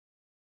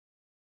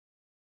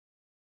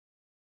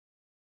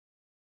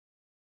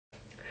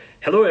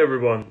Hello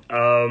everyone,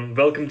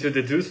 welcome to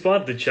the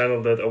DouzePointe, the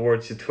channel that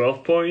awards you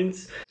 12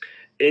 points.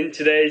 In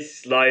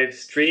today's live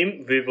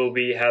stream, we will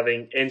be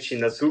having Enxhi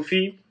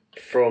Nasufi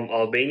from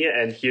Albania,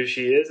 and here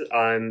she is.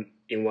 I'm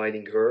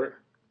inviting her.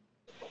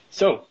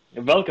 So,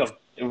 welcome.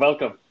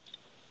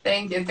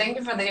 Thank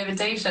you for the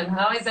invitation.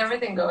 How is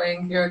everything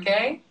going? You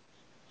okay?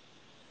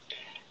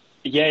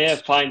 Yeah,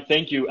 fine,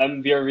 thank you.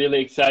 We are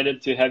really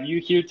excited to have you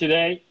here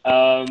today.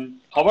 How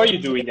are you Thank you.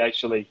 doing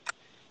actually?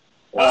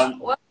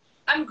 Well,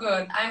 I'm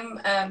good. I'm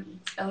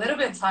a little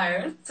bit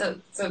tired,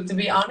 to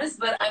be honest,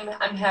 but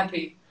I'm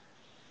happy.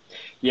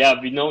 Yeah,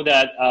 we know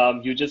that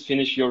you just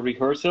finished your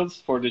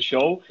rehearsals for the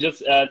show.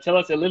 Just tell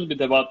us a little bit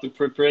about the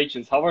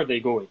preparations. How are they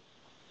going?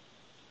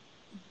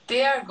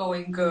 They are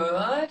going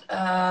good.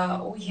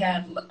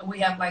 We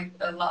have like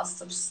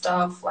lots of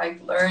stuff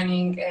like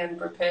learning and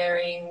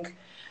preparing.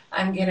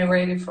 I'm getting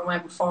ready for my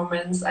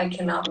performance. I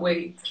cannot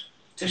wait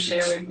to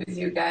share it with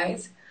you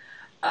guys.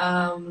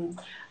 I'm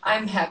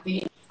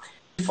happy.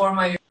 Before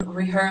my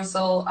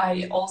rehearsal,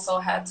 I also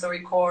had to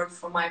record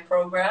for my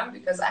program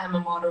because I am a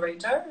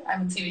moderator.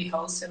 I'm a TV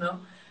host, you know.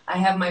 I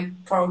have my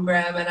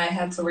program and I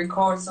had to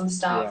record some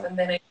stuff, Yeah. and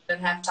then I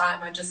didn't have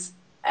time. I just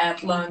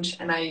at lunch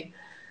and I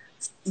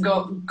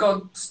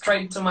go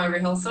straight to my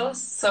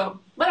rehearsals. So,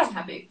 but I'm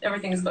happy.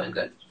 Everything is going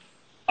good.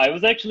 I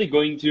was actually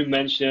going to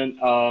mention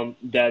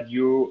that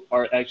you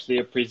are actually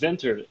a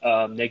presenter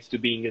next to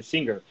being a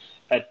singer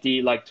at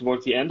the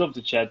towards the end of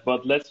the chat,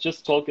 but let's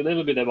just talk a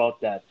little bit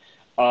about that.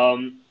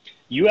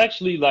 You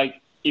actually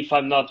if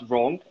I'm not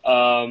wrong,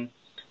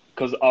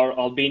 because our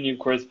Albanian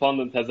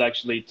correspondent has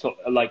actually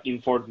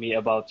informed me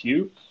about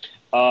you.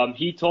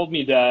 He told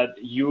me that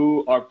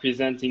you are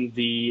presenting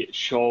the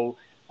show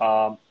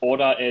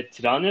Ora e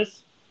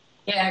Tiranes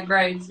Yeah,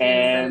 great.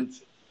 and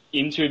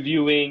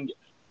interviewing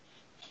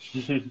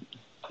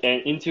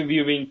and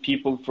interviewing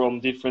people from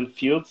different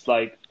fields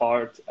like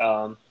art,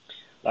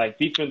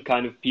 different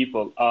kind of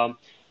people.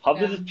 How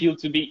does Yeah. it feel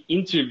to be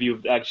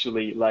interviewed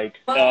actually?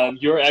 Well,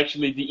 You're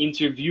actually the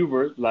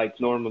interviewer,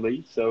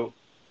 normally. So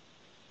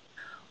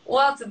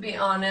Well, to be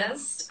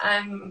honest,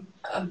 I'm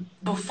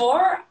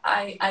before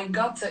I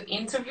got to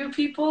interview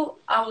people,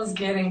 I was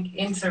getting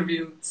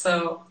interviewed,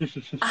 so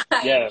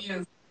I'm yeah,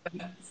 used to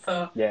it.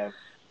 So yeah,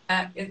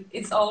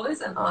 it's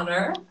always an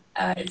honor.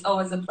 It's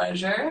always a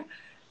pleasure.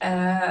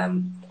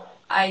 Um,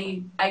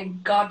 I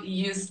got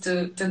used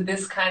to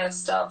this kind of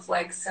stuff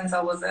like since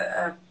I was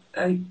a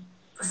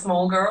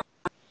small girl.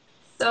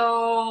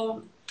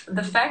 So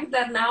the fact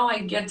that now I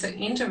get to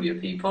interview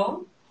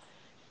people,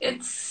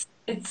 it's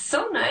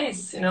so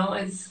nice, you know.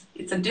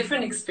 It's a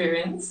different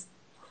experience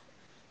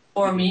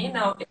for mhm, me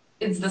now.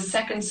 It's the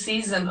second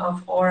season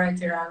of Ora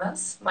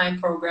Tiranas, my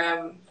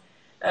program,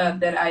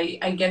 that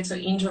I get to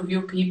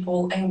interview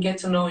people and get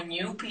to know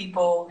new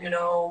people. You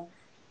know,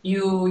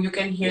 you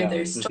can hear yeah,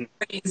 their mhm,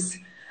 stories.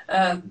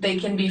 They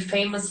can be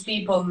famous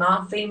people,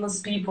 not famous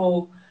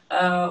people.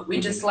 We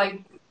mhm, just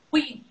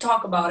we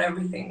talk about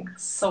everything,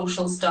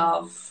 social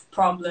stuff,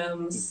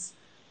 problems,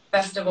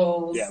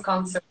 festivals, yeah.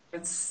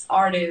 concerts,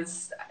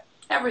 artists,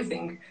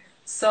 everything.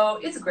 So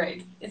it's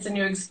great. It's a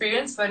new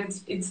experience, but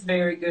it's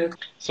very good.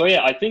 So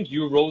yeah, I think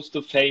you rose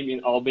to fame in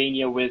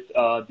Albania with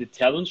the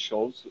talent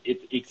shows,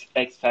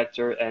 X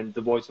Factor and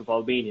The Voice of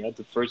Albania,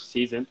 the first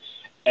season.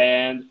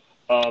 And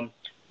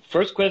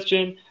first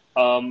question,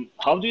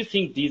 how do you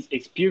think these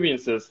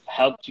experiences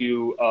helped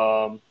you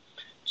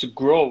to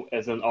grow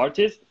as an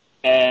artist?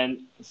 And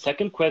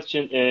second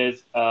question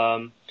is,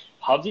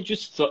 how did you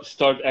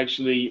start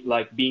actually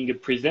being a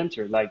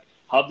presenter?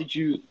 How did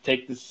you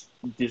take this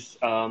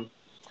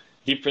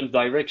different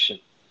direction?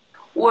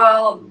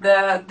 Well,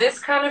 the this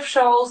kind of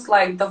shows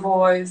like The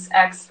Voice,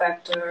 X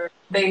Factor,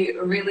 they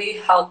really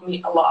helped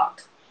me a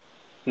lot.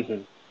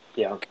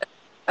 Yeah.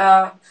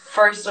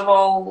 First of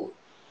all,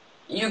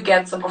 you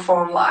get to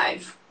perform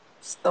live,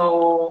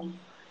 so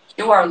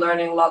you are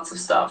learning lots of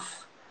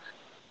stuff.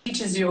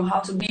 Teaches you how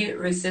to be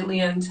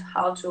resilient,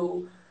 how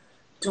to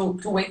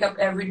wake up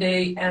every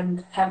day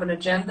and have an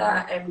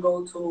agenda and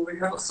go to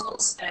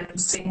rehearsals and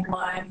sing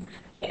live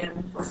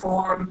and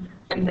perform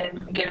and then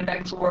get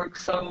back to work.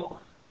 So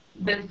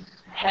this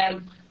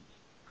has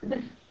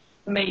this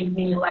made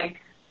me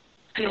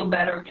feel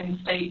better in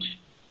stage,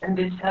 and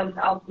this has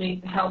helped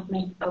me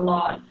a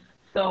lot.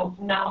 So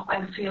now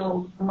I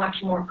feel much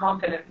more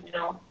confident, you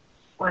know,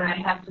 when I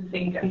have to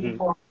sing and Mhm.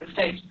 perform on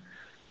stage.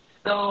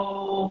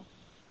 So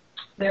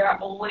there are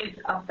always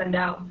ups and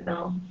downs, you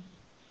know,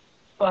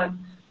 but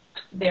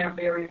they are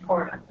very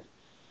important.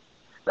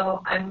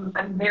 So I'm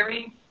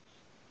very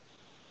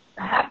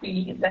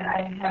happy that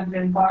I have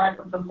been part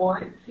of The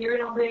Voice here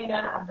in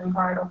Albania. I've been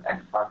part of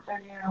X Factor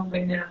here in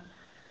Albania.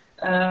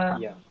 Uh,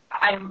 Yeah.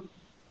 I'm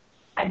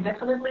I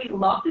definitely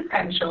love these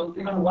kind of shows,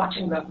 even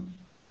watching them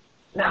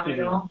now, you Mhm.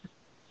 know,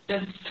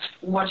 just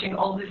watching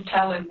all these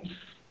talents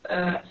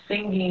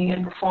singing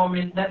and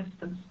performing. That's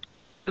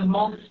the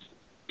most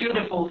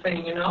beautiful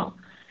thing, you know.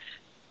 Yeah.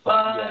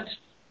 But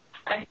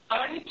I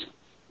started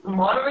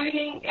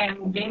moderating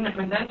and being a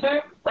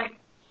presenter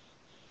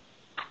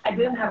I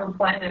didn't have a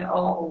plan at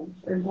all.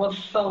 It was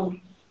so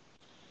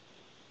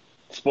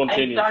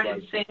spontaneous. I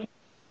started singing.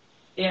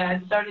 Yeah,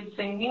 I started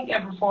singing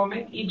and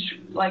performing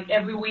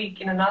every week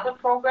in another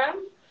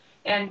program,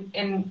 and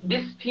in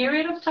this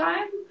period of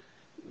time,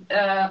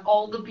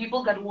 all the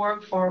people that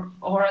work for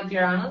Hora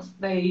Tiranas,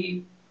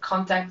 they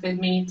contacted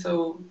me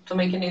to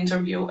make an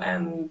interview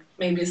and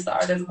maybe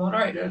start as a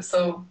moderator.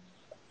 So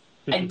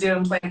I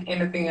didn't plan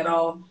anything at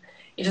all.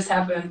 It just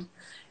happened,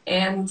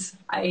 and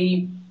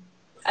I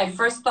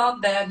first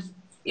thought that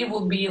it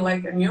would be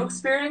like a new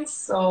experience,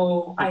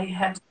 so I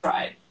had to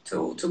try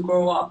to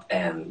grow up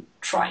and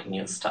try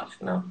new stuff,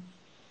 you know?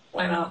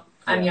 Why not?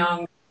 I'm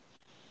young.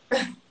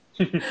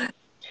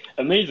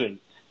 Amazing.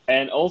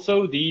 And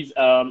also these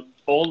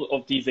all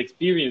of these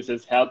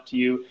experiences helped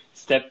you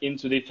step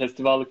into the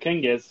Festivali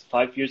Këngës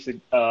 5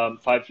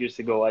 years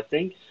ago, I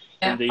think.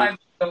 Yeah, 5 years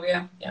ago,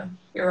 yeah.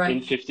 You're right.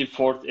 In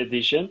 54th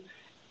edition.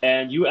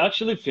 And you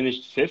actually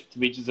finished 5th,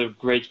 which is a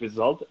great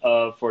result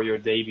for your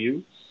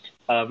debut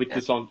with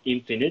the song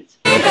Infinite.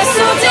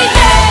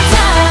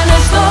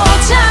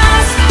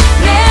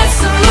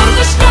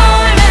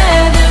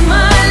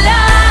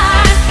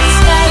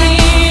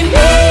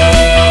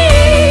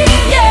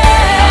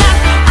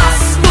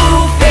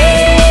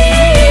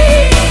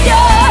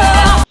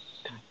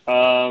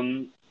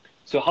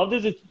 So how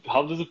does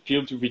it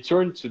feel to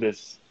return to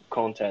this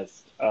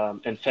contest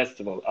and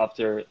festival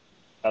after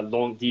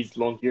these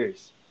long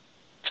years?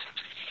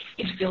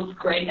 It feels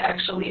great,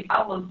 actually.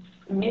 I was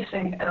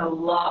missing a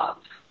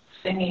lot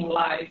singing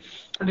live,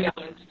 to be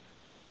honest.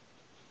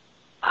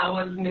 I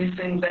was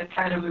missing that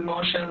kind of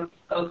emotions,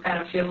 those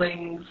kind of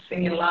feelings,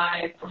 singing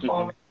live,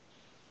 performing.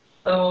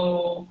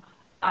 So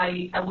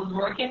I was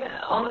working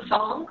on the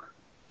song,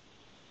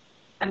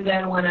 and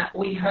then when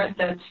we heard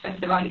that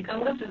Festivali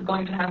Këngës is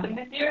going to happen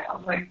this year, I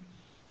was like,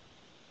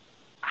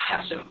 I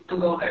have to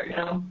go there, you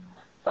know?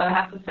 So I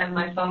have to send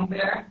my song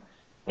there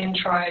and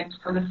try it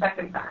for the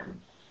second time.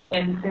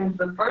 And since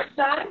the first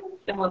time,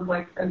 it was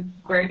like a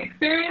great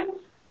experience,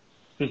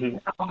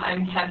 now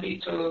I'm happy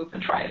to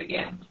try it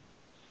again.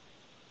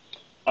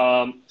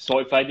 So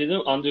if I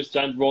didn't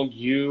understand wrong,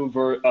 you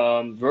were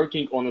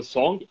working on a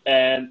song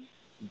and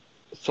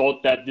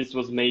thought that this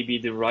was maybe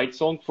the right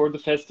song for the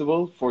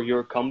festival, for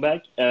your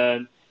comeback,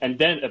 and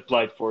then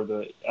applied for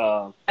the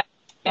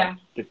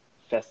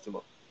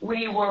festival.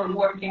 We were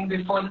working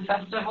before the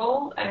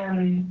festival,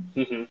 and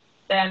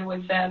then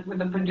with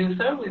the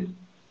producer, with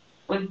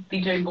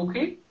DJ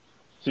Buki.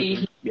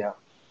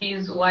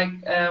 He's like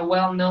a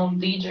well-known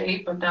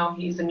DJ, but now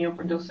he's a new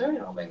producer in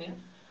Albania.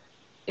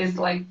 He's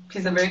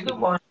a very good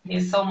one.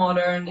 He's so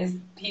modern.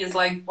 He is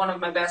like one of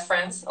my best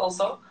friends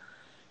also.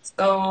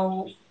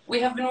 So we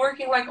have been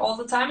working like all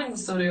the time in the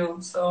studio.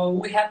 So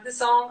we had this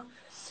song.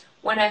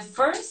 When I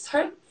first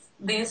heard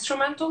the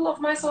instrumental of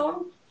my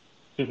song,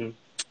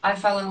 I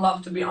fell in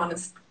love, to be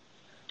honest.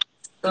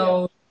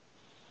 So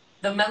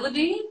the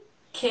melody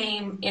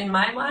came in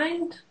my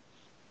mind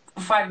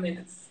for 5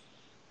 minutes.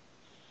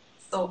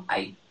 So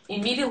I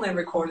immediately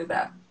recorded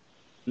that.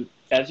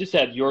 As you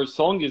said, your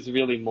song is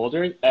really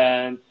modern,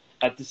 and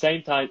at the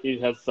same time,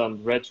 it has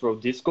some retro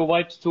disco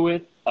vibes to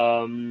it.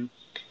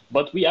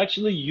 But we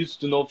actually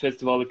used to know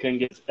Festivali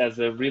Këngës as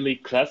a really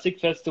classic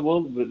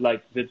festival with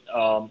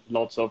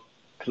lots of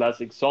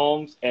classic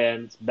songs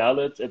and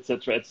ballads,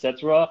 etc.,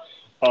 etc.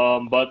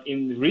 But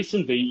in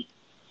recently,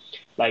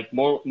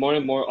 more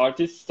and more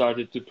artists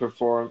started to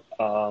perform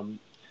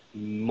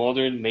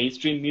modern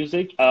mainstream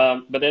music.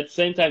 But at the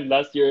same time,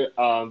 last year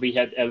we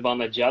had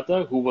Elvana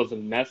Jata, who was a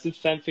massive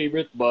fan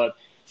favorite, but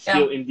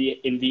still in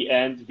the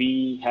end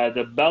we had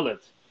a ballad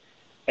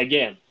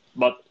again.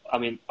 But I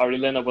mean,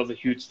 Arilena was a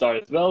huge star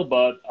as well,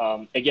 but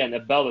again, a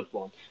ballad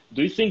one.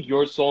 Do you think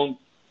your song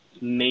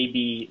may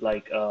be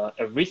like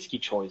a risky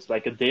choice,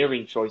 like a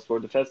daring choice for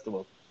the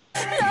festival?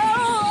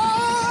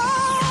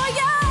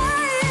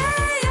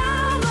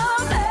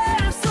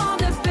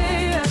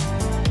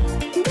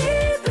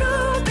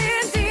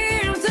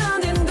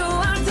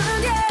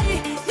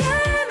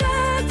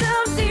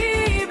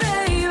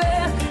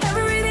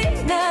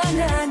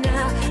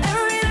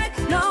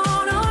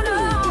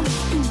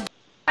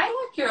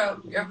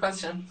 Your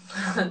question.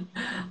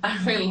 I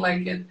really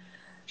like it.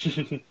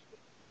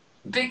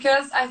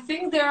 Because I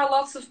think there are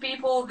lots of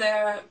people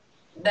there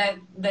that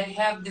they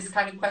have this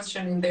kind of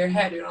question in their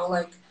head, you know,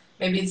 like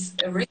maybe it's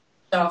risky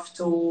stuff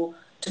to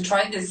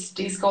try this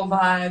disco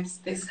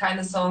vibes, this kind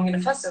of song in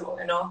a festival,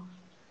 you know,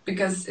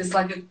 because it's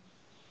like a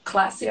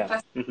classic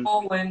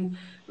festival when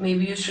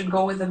maybe you should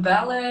go with a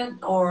ballad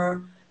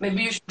or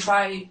maybe you should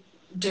try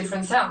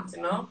different sounds,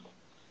 you know.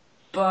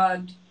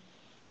 But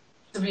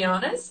to be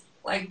honest,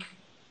 like,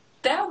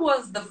 that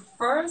was the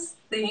first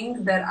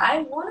thing that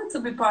I wanted to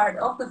be part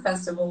of the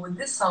festival with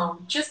this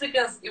song, just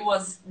because it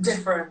was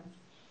different.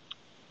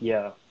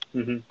 Yeah.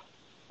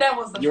 That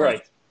was the You're first.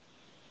 Right.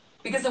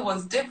 Because it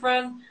was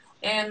different,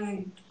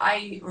 and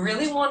I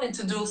really wanted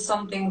to do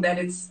something that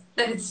it's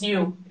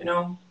new, you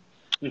know.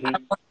 I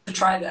wanted to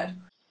try that.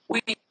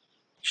 We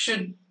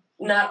should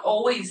not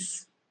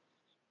always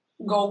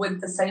go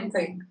with the same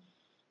thing.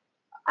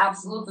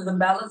 absolutely, the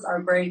ballads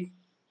are great.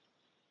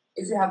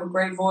 If you have a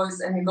great voice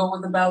and you go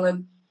with the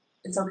ballad,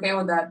 it's okay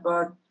with that.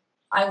 But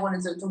I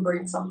wanted to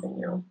bring something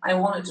new. I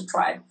wanted to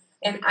try it.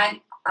 And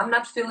I'm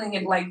not feeling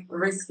it like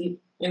risky,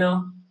 you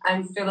know?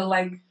 I'm feeling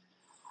like,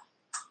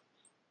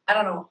 I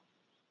don't know.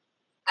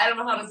 I don't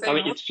know how to say I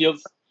mean, it.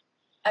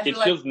 I it feel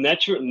like feels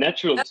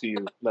natural to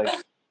you, like.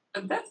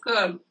 that's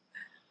good.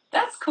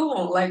 That's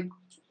cool. Like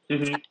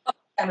Mhm.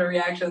 kind of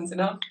reactions, you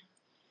know?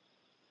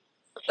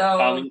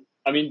 I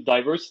So mean,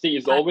 diversity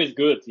is I, always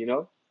good, you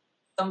know.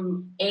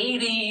 some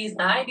 80s,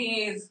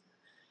 90s.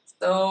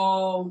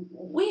 So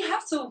we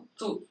have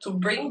to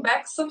bring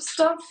back some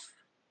stuff,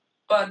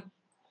 but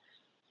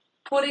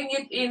putting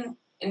it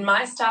in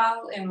my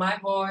style, in my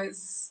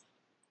voice,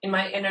 in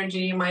my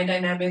energy, my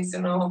dynamics,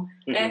 you know.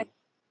 And Mhm.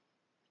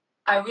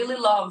 I really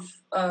love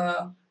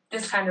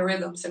this kind of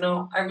rhythms, you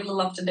know. I really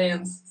love to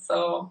dance.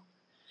 So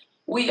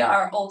we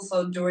are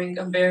also during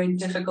a very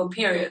difficult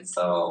period.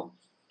 So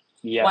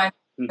Yeah. why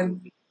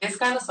Mhm. this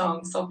kind of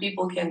song so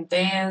people can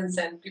dance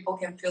and people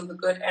can feel the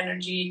good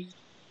energy.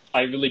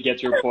 I really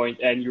get your point,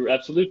 and you're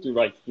absolutely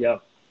right. Yeah.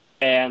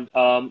 And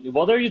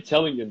what are you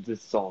telling in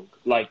this song?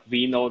 Like,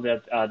 we know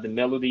that the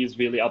melody is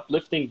really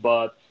uplifting,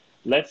 but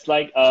let's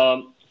like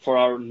for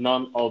our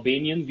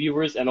non-Albanian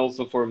viewers and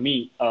also for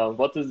me,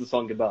 what is the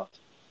song about?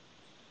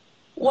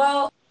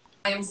 Well,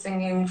 I'm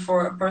singing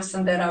for a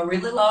person that I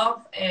really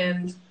love,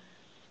 and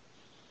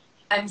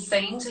I'm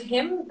saying to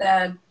him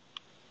that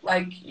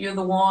like you're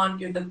the one,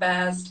 you're the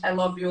best. I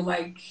love you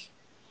like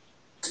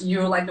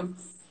you're like a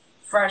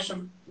fresh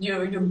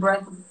your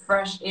breath of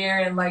fresh air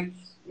and like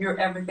you're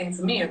everything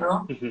to me, you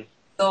know? Mhm.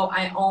 So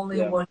I only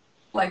Yeah. want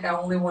like I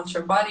only want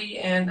your body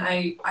and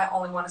I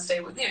only want to stay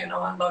with you, you know,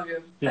 I love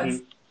you. That's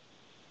Hmm.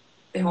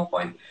 the whole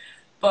point.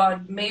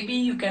 But maybe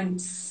you can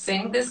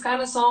sing this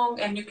kind of song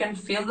and you can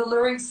feel the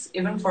lyrics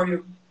even for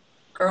your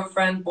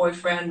girlfriend,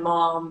 boyfriend,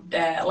 mom,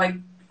 dad, like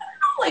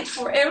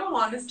for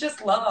everyone, it's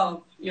just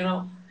love, you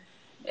know.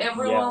 Yeah.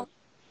 Everyone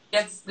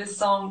gets this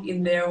song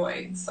in their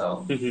way.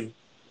 So Hmm.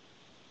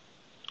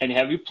 And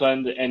have you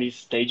planned any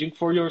staging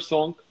for your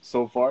song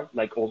so far,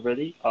 like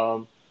already?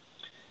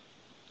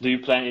 Do you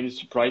plan any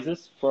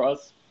surprises for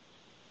us?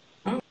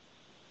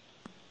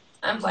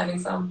 I'm planning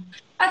some.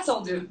 I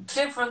told you,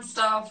 different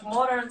stuff,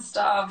 modern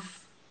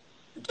stuff.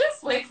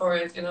 Just wait for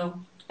it, you know,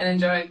 and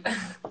enjoy it.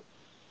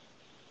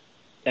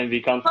 And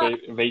we can't But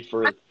wait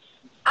for it.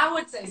 I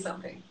would say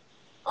something.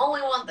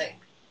 Only one thing.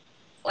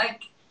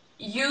 Like,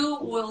 you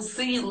will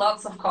see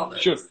lots of Sure,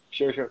 colors.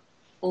 sure, sure.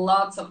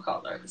 Lots of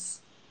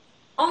colors.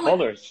 Only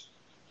Colors.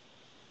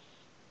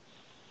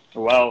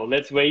 Wow,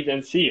 let's wait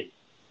and see.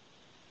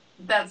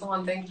 that's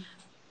one thing.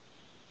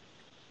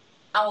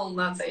 I will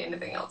not say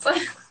anything else.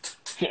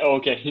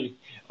 Okay,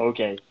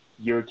 okay.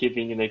 You're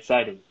keeping it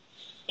exciting.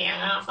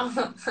 Yeah.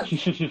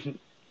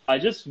 I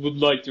just would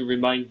like to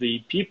remind the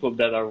people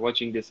that are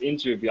watching this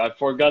interview. I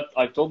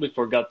totally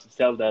forgot to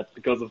tell that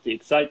because of the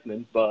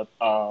excitement, but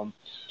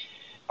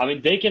I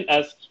mean, they can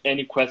ask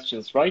any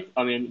questions, right?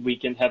 I mean, we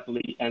can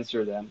happily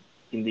answer them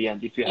in the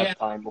end if you have Yeah.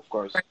 time, of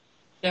course.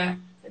 Yeah.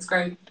 It's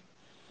great.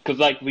 Because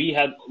like we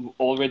had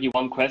already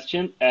one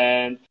question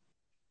and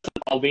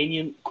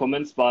Albanian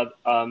comments, but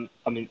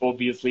I mean,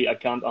 obviously I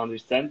can't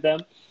understand them.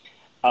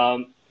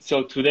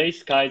 So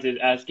today's guys is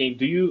asking,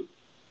 do you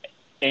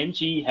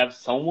Enxhi have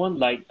someone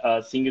like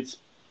sing it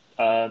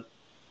uh,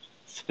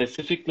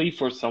 specifically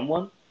for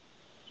someone?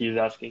 He's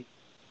asking.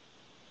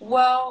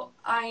 Well,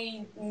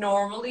 I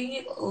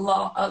normally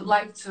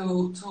like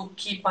to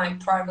keep my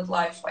private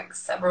life like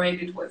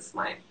separated with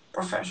my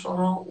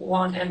professional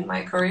one and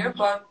my career,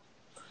 but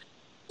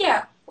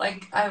yeah,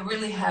 like I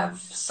really have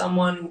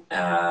someone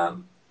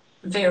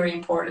very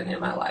important in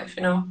my life,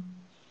 you know.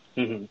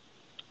 Hmm.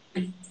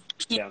 He's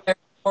Yeah. very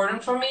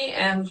important for me,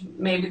 and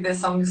maybe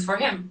this song is for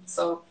him,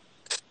 so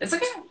it's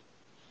okay.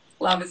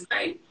 Love is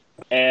great.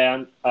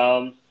 And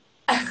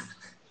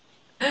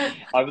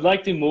I would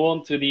like to move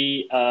on to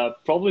the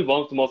probably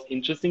one of the most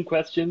interesting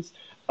questions.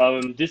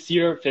 This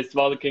year,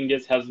 Festivali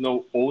Këngës has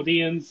no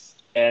audience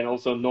and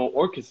also no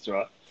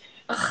orchestra,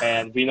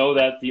 and we know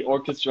that the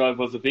orchestra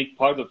was a big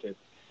part of it.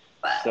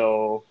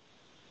 So,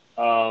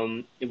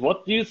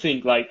 what do you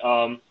think? Like,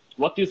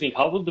 what do you think?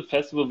 How will the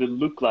festival will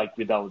look like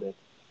without it?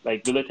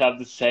 Like, will it have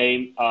the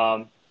same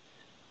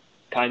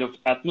kind of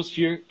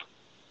atmosphere?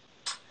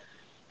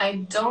 I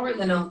don't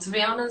really know, to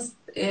be honest.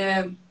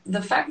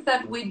 The fact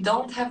that we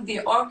don't have the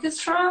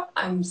orchestra,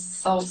 I'm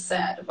so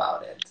sad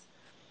about it.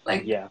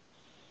 Like Yeah,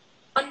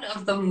 one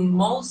of the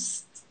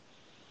most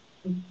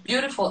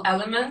beautiful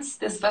elements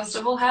this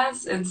festival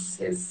has, it's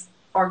his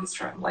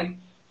orchestra. Like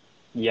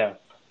yeah.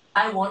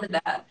 I wanted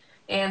that,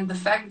 and the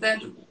fact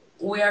that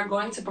we are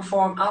going to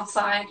perform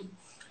outside,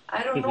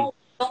 I don't know.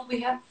 Don't we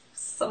have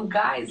some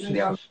guys in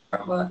the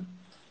orchestra? But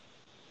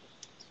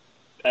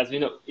As we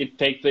know, it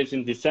takes place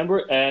in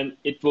December and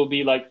it will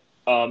be like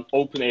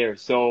open air.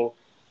 So,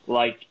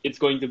 like, it's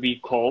going to be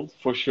cold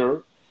for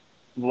sure.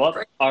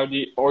 What are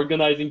the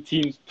organizing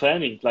teams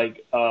planning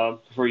like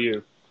for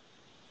you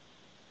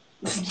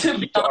to to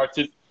be keep the honest,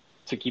 artists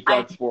to keep the I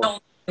artists warm?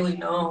 don't really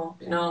know,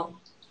 you know.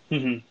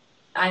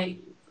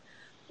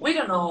 We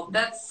don't know.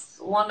 That's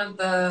one of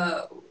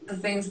the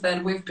things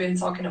that we've been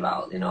talking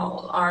about, you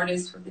know,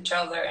 artists with each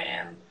other,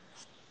 and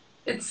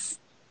it's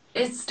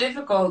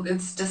difficult.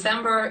 It's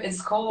December,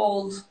 it's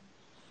cold.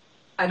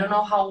 I don't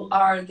know how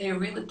are they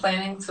really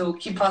planning to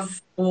keep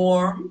us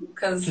warm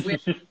because we're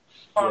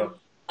Yeah,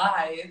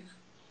 alive.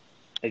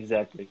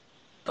 exactly.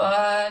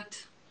 But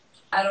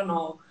I don't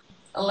know.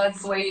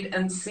 Let's wait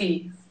and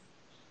see.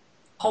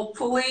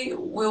 Hopefully,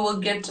 we will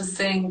get to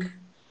sing.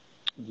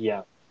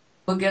 Yeah.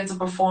 We'll get to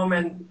perform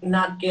and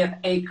not get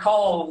a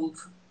cold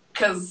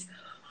because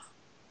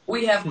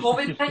we have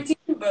COVID-19,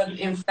 but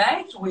in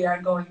fact, we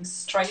are going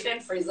straight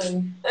and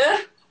freezing.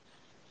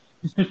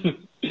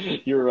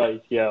 You're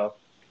right. Yeah.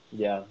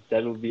 Yeah,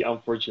 that would be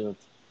unfortunate.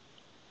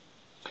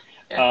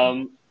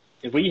 Yeah.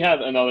 We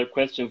have another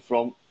question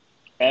from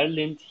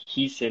Erlind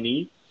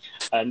Hiseni.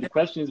 And the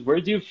question is,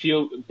 where do you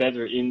feel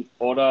better, in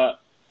ora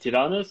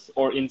tiranas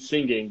or in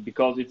singing?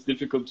 Because it's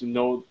difficult to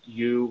know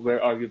you.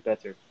 Where are you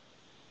better?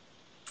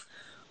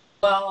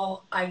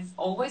 Well, I've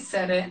always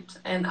said it,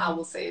 and I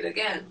will say it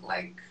again.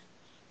 Like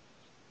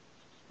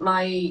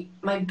my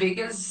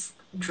biggest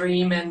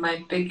dream and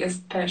my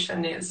biggest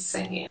passion is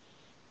singing.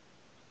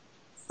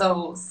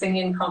 So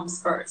singing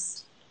comes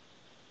first.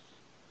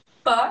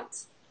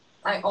 But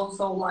I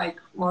also like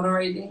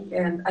moderating,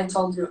 and I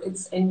told you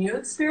it's a new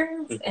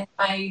experience, and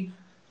I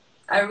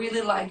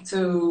really like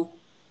to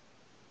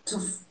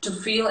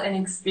feel and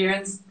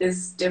experience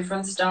this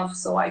different stuff,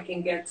 so I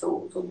can get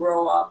to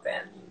grow up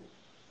and,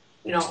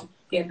 you know,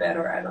 get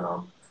better. I don't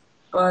know,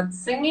 but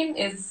singing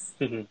is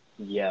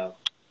Yeah.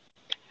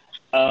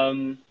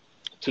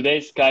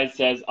 Today's guy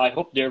says, I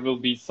hope there will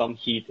be some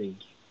heating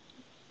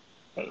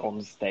on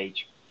the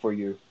stage for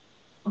you.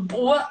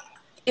 what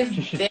if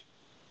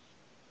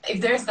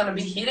there's gonna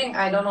be heating.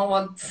 I don't know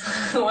what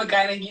what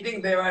kind of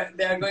heating they are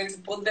going to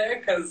put there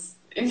because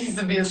it needs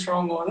to be a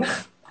strong one.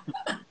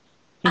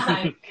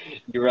 I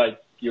You're right.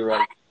 You're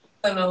right.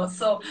 don't know.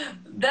 So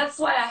that's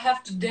why I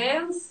have to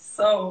dance.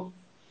 So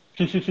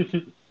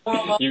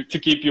warm up. You to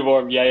keep you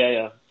warm. Yeah, yeah,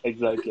 yeah.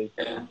 Exactly.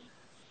 Yeah.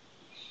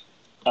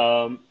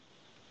 Um,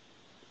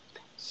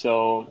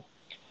 so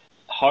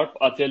Harp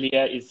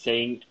Atelier is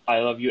saying, I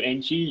love you,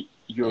 Enxhi.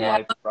 You're Yeah,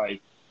 my pride.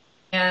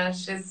 yeah,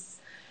 she's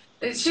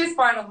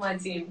part of my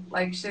team.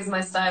 Like she's my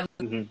stylist.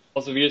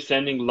 Also, we're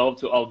sending love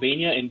to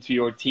Albania and to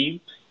your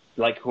team,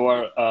 like who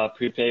are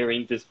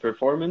preparing this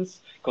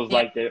performance, because Yeah,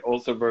 like they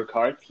also work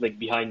hard, like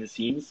behind the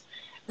scenes.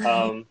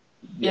 Um,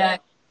 yeah,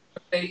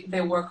 yeah,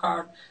 they work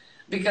hard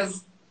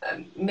because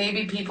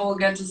maybe people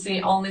get to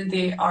see only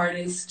the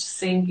artist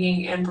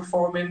singing and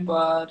performing,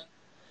 but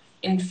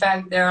in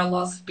fact there are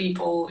lots of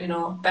people, you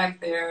know, back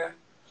there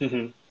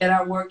that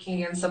are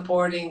working and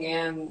supporting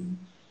and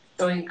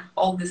doing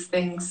all these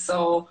things.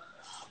 So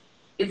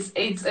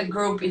it's a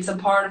group, it's a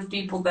part of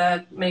people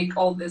that make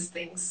all these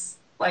things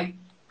like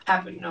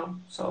happen, you know.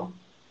 So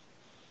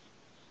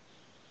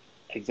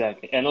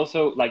exactly. And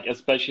also, like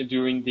especially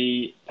during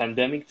the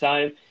pandemic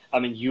time, I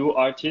mean, you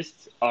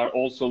artists are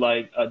also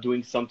like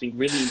doing something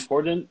really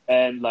important,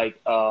 and like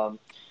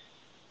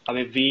I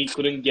mean, we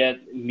couldn't get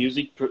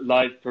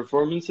live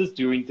performances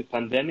during the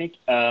pandemic,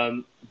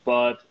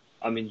 but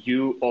I mean,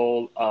 you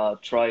all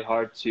try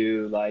hard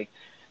to like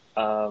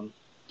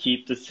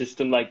keep the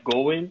system like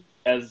going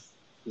as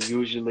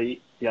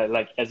usually, yeah,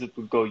 like as it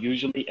would go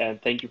usually,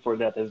 and thank you for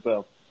that as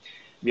well.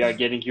 We are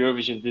getting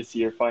Eurovision this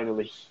year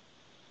finally.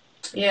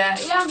 yeah,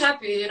 yeah, I'm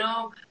happy, you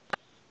know,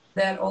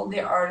 that all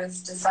the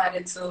artists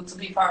decided to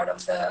be part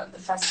of the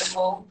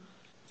festival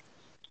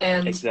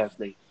and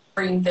Exactly.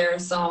 bring their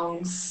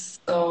songs.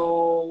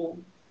 So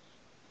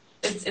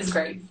it's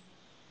great.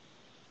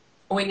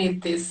 We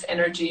need this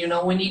energy, you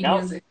know, we need Now,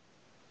 music.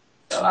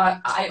 So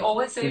I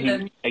always say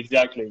that,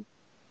 exactly,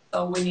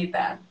 so we need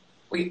that.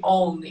 We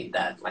all need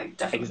that, like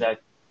definitely.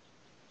 exactly.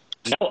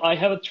 Now I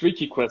have a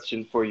tricky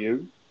question for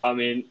you. I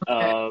mean,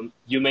 Okay.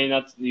 you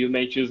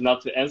may choose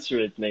not to answer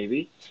it,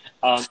 maybe.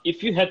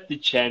 If you had the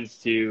chance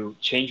to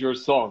change your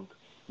song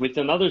with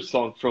another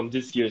song from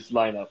this year's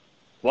lineup,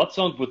 what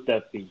song would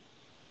that be?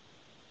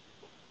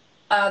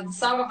 The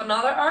song of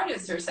another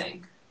artist, you're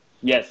saying?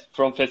 Yes,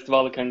 from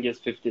Festivali Këngës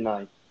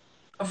 59.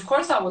 Of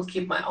course, I would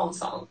keep my own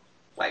song.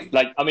 Like,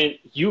 Like, I mean,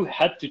 you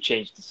had to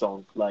change the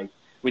song, like,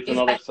 with if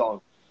another song.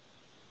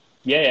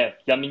 Yeah,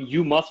 yeah. I mean,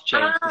 you must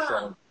change the ah,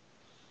 song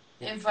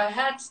if I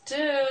had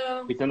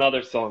to, with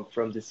another song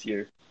from this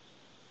year.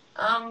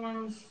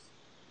 um,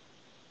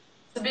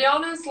 to be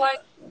honest, like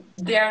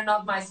they are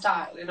not my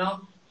style, you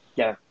know.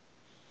 Yeah,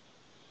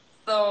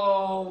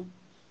 So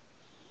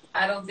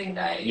I don't think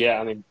yeah.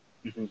 I mean,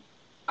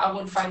 I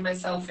would find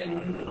myself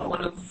in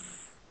one of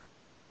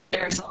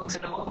their songs,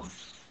 you know,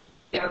 of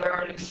the other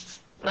artists.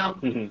 No,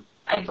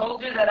 I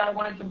told you that I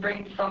wanted to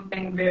bring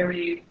something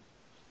very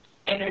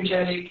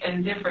energetic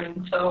and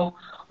different. So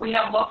we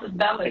have lots of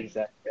ballads.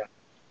 exactly. Yeah.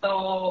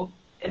 So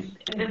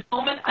in this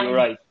moment, You're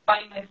I right.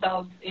 find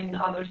myself in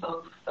other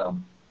songs. So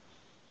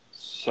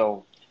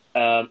So,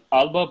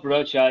 Alba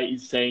Brachai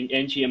is saying,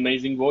 Enchi,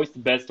 amazing voice, the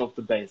best of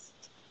the best.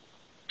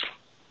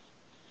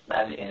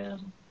 Yeah,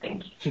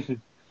 thank you.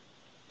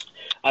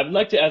 I would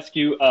like to ask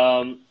you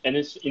an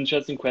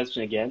interesting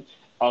question again.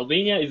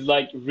 Albania is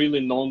like really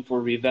known for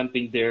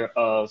revamping their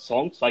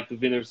songs, like the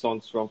winner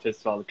songs from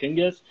Festivali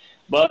Këngës,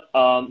 but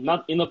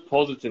not in a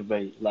positive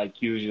way,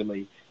 like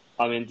usually.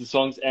 I mean, the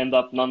songs end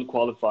up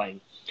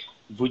non-qualifying.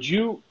 Would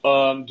you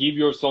give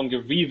your song a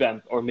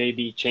revamp or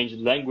maybe change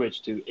the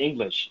language to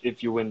English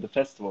if you win the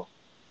festival?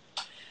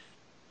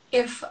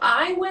 If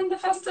I win the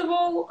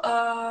festival,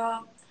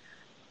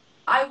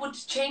 I would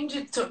change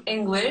it to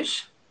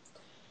English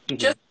Mhm.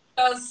 just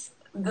because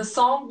the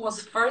song was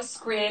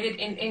first created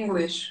in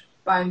English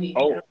by me. You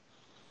know? Oh,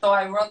 So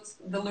I wrote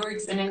the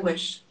lyrics in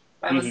English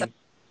by myself. mhm.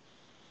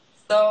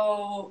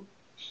 So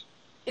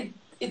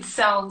it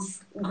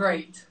sounds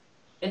great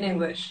in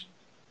English.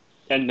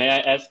 And may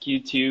I ask you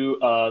to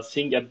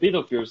sing a bit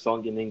of your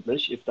song in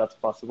English, if that's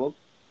possible?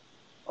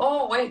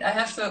 Oh wait, I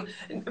have to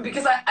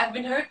because I've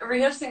been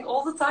rehearsing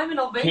all the time in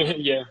Albania.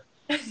 Yeah.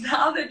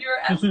 Now that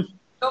you're asking,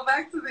 go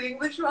back to the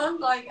English one.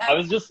 Like I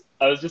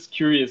was just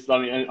curious. I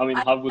mean,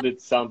 I how would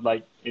it sound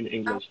like in I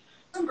English?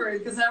 remember it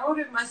because I wrote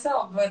it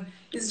myself, but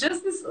it's just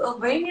this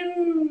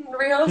Albanian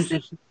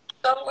rehearsing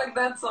stuff like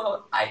that. So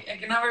I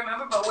cannot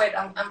remember. But wait,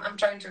 I'm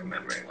trying to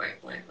remember it.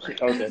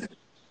 Okay. Wait.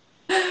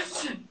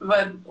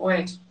 But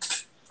wait.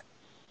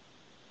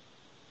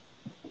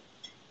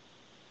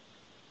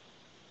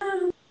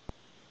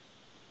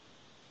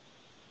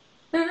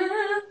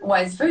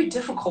 Why it's very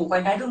difficult.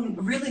 Like I don't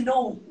really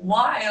know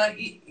why. Like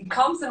it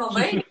comes in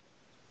Albanian.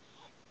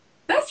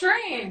 That's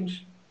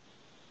strange.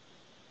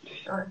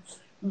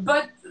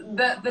 But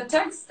the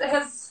text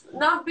has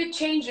not been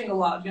changing a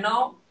lot. You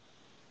know,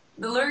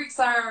 the lyrics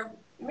are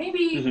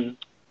maybe Mhm.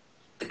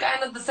 the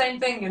kind of the same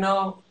thing. You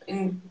know,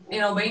 in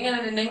Albanian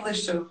and in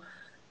English too.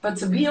 But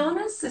to be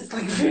honest, it's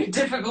like very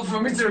difficult for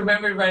me to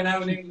remember it right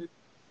now in English.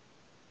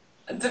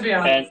 To be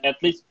And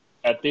honest,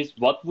 at least,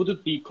 what would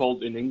it be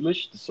called in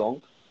English? The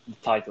song, the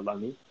title, I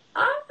mean.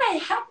 I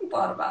haven't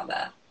thought about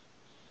that.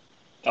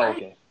 Oh, I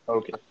okay.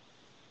 Okay.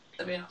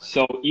 to be honest.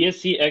 So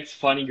ESCX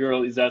Funny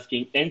Girl is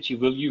asking, Enchi,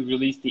 will you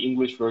release the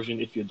English version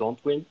if you don't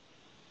win?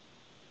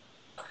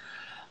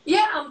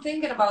 Yeah, I'm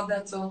thinking about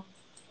that too.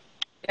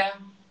 Yeah,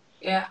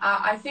 yeah.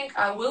 I think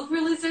I will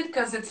release it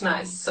because it's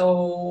nice.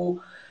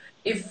 So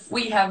if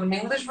we have an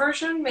English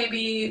version,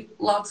 maybe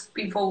lots of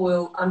people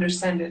will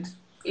understand it,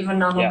 even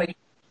Yeah. non-Albanian.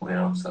 You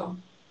know, so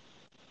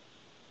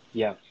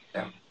Yeah.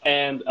 yeah.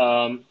 And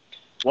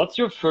what's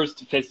your first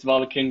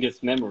Festival Këngës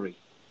memory?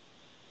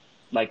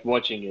 Like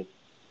watching it,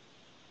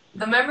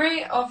 The memory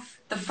of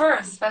the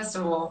first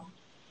festival.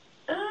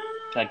 Uh,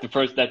 like the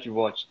first that you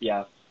watched.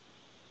 Yeah.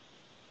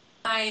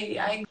 I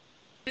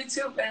go to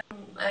YouTube and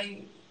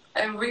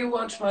I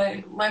rewatch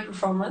my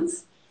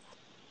performance.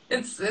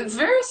 It's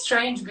very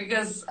strange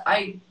because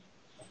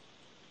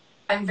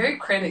I'm very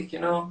critic, you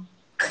know,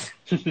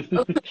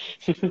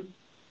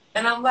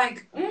 and I'm like,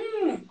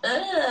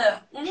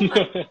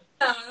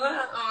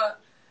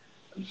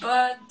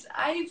 but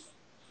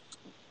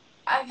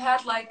I've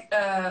had like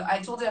I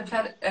told you I've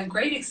had a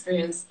great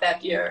experience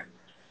that year.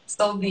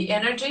 So the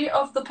energy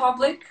of the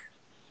public.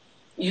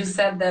 You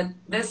said that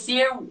this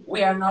year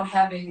we are not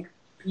having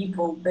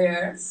people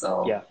there,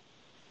 so Yeah.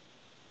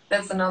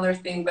 that's another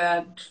thing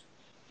that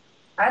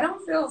I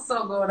don't feel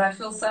so good. I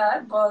feel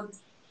sad, but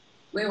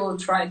we will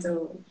try to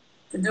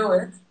do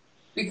it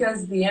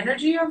because the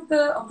energy of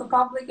the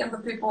public and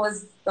the people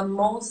is the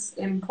most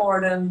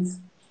important.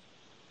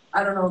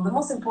 I don't know, the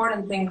most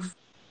important thing.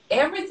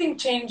 Everything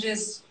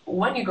changes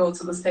when you go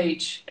to the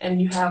stage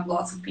and you have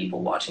lots of people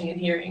watching and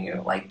hearing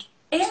you. Like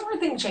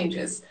everything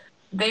changes.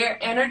 Their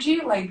energy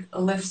like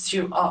lifts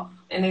you up,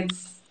 and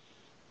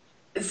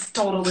it's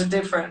totally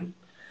different.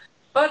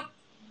 But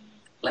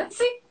let's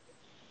see.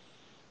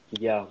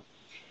 Yeah.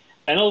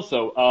 And also,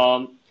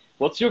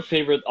 what's your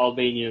favorite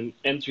Albanian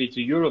entry to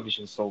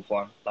Eurovision so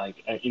far? Like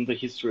in the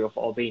history of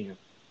Albania?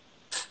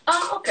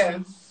 Okay.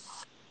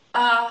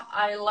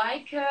 I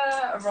like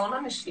Rona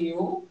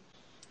Mishliu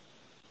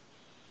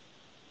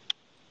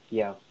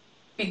Yeah.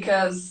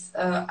 because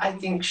I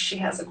think she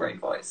has a great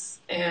voice,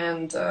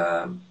 and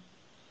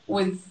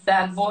with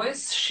that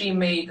voice, she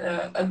made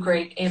a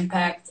great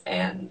impact,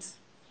 and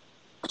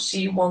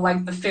she won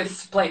like the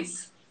fifth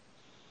place.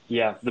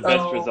 Yeah. The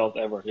best So result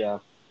ever. Yeah.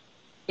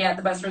 yeah,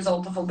 the best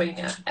result of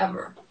Albania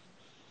ever.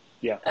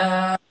 Yeah.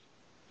 Uh,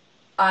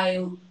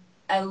 I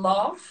I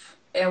love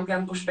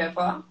Eugen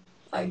Bushpepa.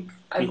 Like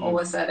I've Hmm.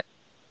 always said it.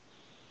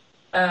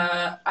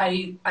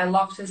 I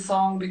loved his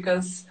song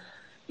because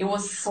it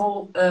was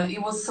so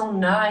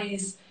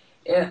nice.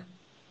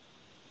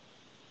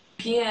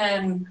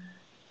 Pian,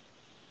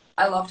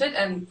 I loved it,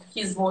 and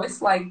his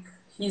voice, like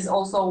he's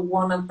also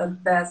one of the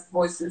best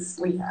voices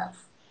we have,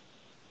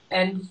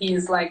 and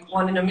he's like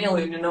one in a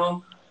million, you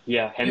know,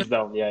 Yeah. you Hands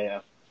down. Yeah. Yeah.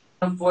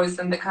 have voice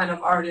and the kind of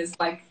artist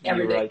like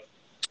every You're day.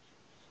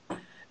 right.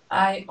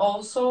 I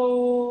also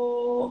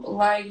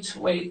liked.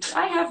 Wait,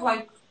 I have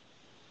like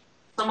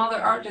some other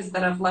artists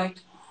that I've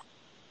liked.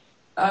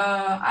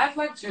 I've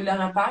liked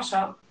Juliana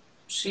Pasha.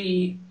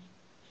 She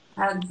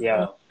had a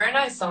Yeah. very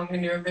nice song in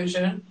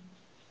Eurovision.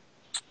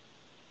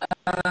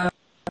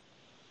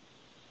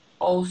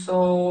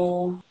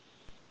 Also,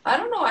 I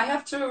don't know. I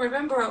have to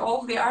remember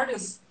all the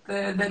artists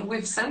that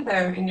we've sent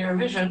there in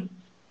Eurovision.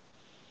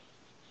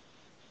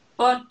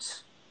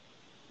 But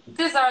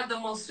these are the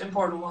most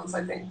important ones,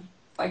 I think,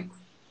 like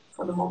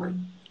for the moment.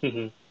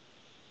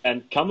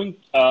 And coming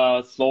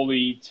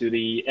slowly to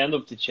the end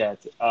of the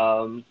chat,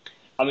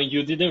 I mean,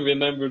 you didn't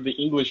remember the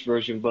English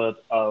version,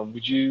 but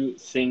would you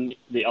sing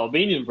the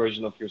Albanian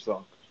version of your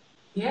song?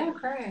 Yeah,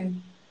 great.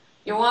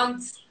 You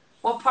want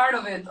what part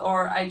of it,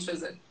 or I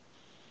choose it?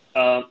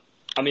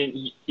 I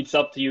mean, it's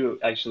up to you,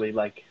 actually,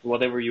 like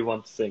whatever you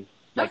want to sing,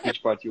 like Okay.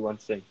 which part you want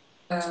to sing.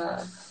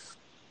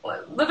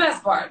 Well, the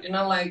best part, you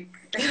know, like.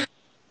 Hey,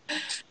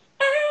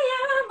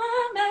 I'm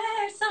on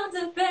there,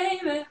 something,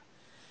 baby.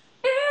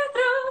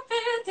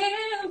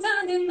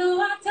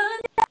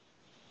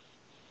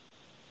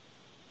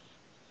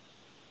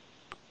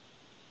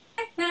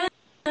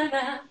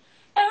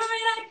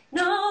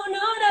 No,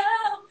 no, no.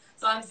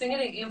 So I'm singing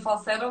it in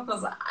falsetto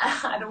because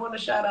I don't want to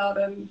shout out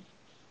and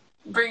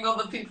bring all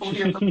the people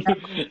here.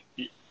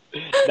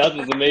 That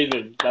was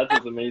amazing. That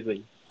was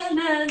amazing. No,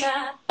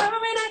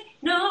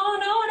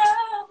 no,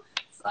 no.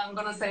 So I'm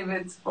gonna save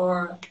it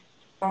for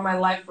my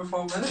live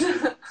performance.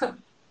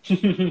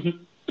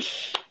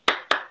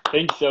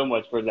 Thank you so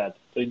much for that.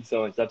 Thank you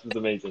so much. That was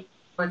amazing.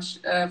 Much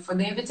for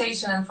the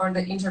invitation and for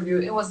the interview.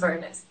 It was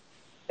very nice.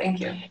 Thank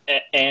you.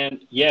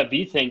 And yeah,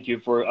 B, thank you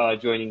for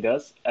joining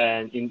us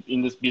and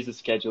in this busy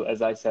schedule,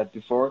 as I said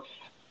before.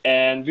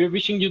 And we're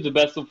wishing you the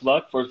best of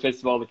luck for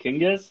Festivali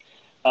Këngës.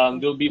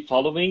 We'll be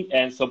following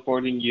and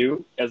supporting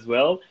you as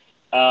well.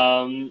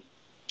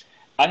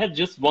 I had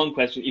just one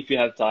question, if you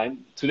have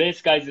time.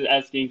 Today's guys is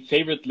asking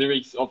favorite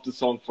lyrics of the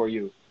song for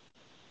you.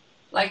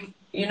 Like,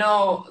 you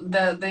know,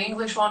 the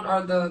English one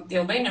or the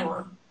Albanian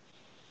one?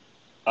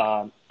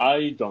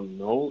 I don't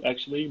know,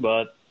 actually,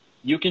 but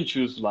you can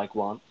choose like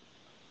one.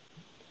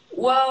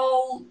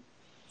 Well,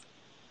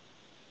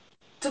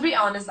 to be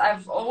honest,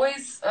 I've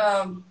always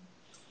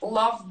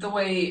loved the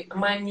way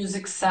my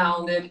music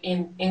sounded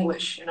in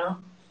English, you know?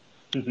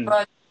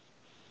 But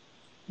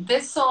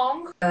this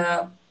song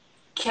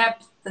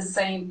kept the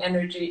same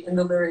energy in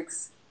the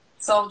lyrics.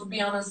 So to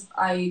be honest,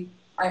 I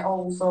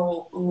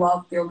also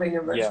love the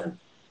Albanian version.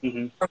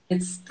 Yeah.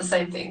 It's the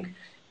same thing.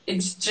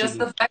 It's just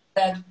the fact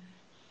that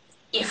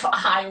if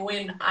I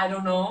win, I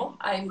don't know,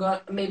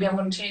 maybe I'm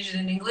gonna change it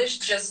in English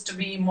just to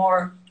be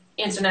more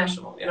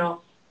international, you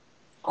know,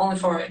 only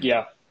for it.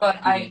 Yeah. But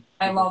I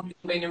love the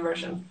Albanian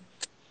version.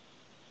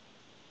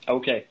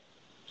 Okay.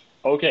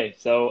 Okay.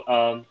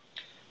 So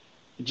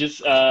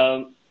just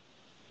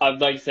I'd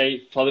like to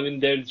say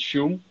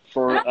TheDouzePointe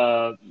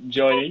for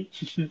joining.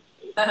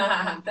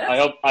 I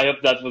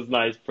hope that was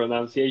nice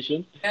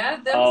pronunciation. Yeah,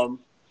 that was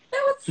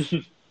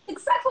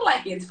exactly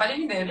like it.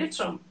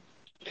 TheDouzePointe.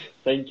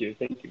 Thank you.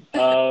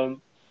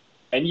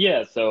 And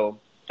yeah, so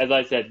as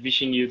I said,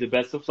 wishing you the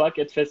best of luck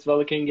at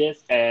Festivali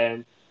Këngës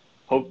and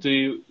hope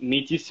to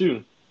meet you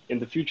soon in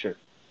the future.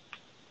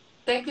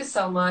 Thank you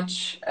so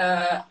much.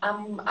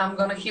 I'm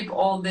gonna keep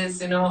all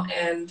this, you know,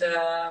 and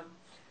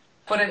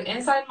put it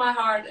inside my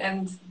heart,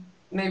 and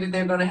maybe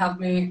they're gonna help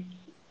me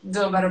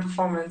do a better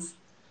performance.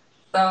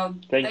 So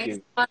thank you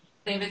so much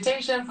for the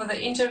invitation, for the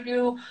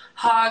interview,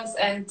 hugs,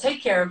 and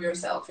take care of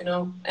yourself, you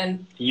know.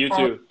 And you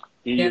too.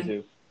 You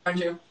too.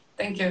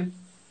 Thank you.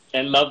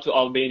 And love to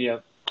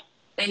Albania.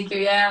 Thank you.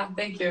 Yeah,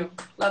 thank you.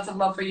 Lots of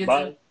love for you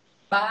too.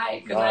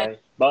 Bye. Good night.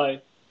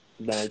 Bye.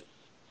 Good night.